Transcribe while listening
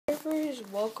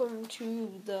guys, welcome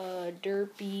to the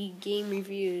Derpy Game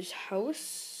Reviews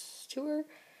house tour.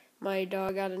 My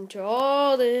dog got into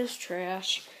all this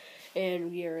trash,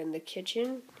 and we are in the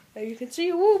kitchen. As you can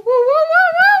see, woo, woo, woo, woo,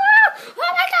 woo, woo!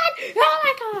 Oh my god! Oh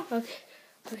my god!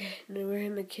 Okay, now we're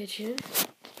in the kitchen.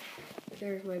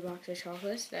 There's my box of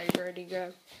chocolates that I already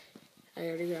grabbed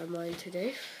mine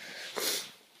today.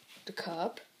 The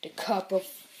cup of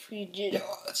frigid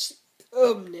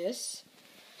awesomeness.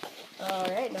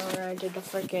 Alright, now we're on to the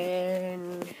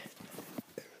freaking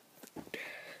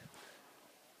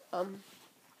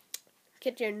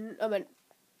kitchen,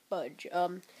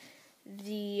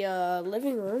 the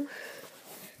living room.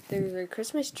 There's a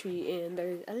Christmas tree and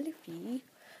there's a leafy.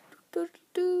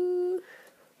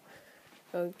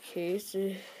 Okay, so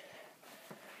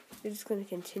we're just gonna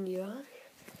continue on.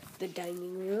 The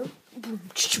dining room.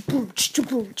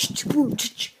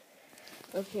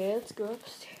 Okay, let's go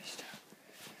upstairs.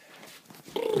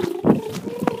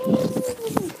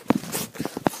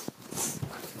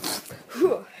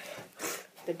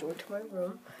 The door to my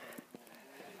room.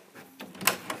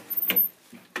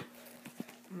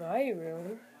 My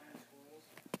room.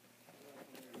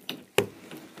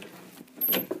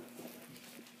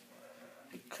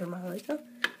 Turn my lights up.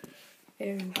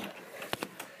 And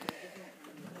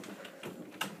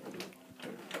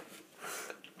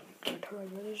door to my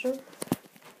brother's room.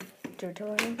 Door to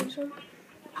my brother's room.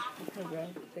 My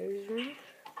brother's room.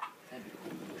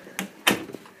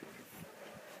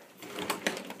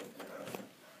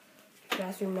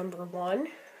 Bathroom number 1,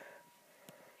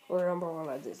 or number 1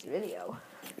 of this video.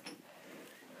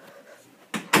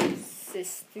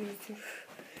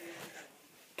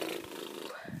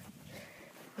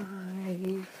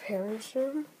 My parents'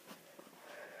 room.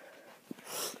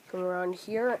 Come around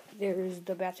here, there's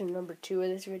the bathroom number 2 of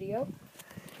this video.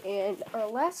 And our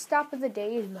last stop of the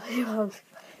day is my mom's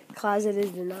closet.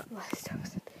 Is the not last stop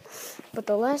of the day, but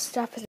the last stop of the